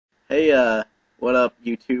Hey, what up,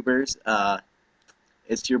 YouTubers?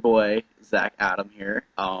 It's your boy Zach Adam here.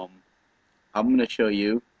 I'm gonna show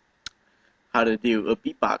you how to do a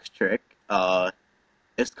beatbox trick. I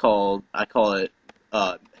call it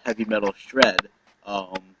heavy metal shred.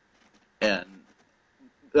 Um, and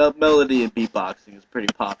the melody in beatboxing is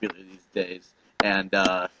pretty popular these days. And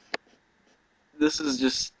this is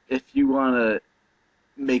just if you wanna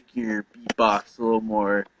make your beatbox a little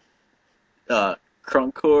more uh,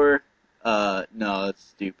 crunkcore. No, that's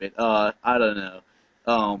stupid. I don't know.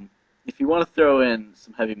 If you want to throw in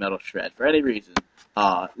some heavy metal shred for any reason,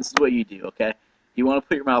 this is what you do. Okay, you want to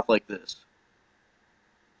put your mouth like this.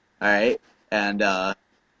 All right, and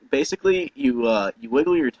basically you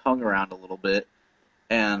wiggle your tongue around a little bit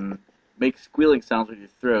and make squealing sounds with your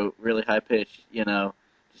throat, really high pitched.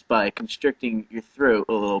 Just by constricting your throat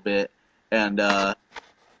a little bit, and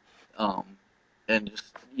um, and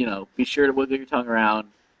just be sure to wiggle your tongue around,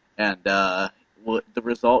 and the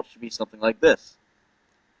result should be something like this.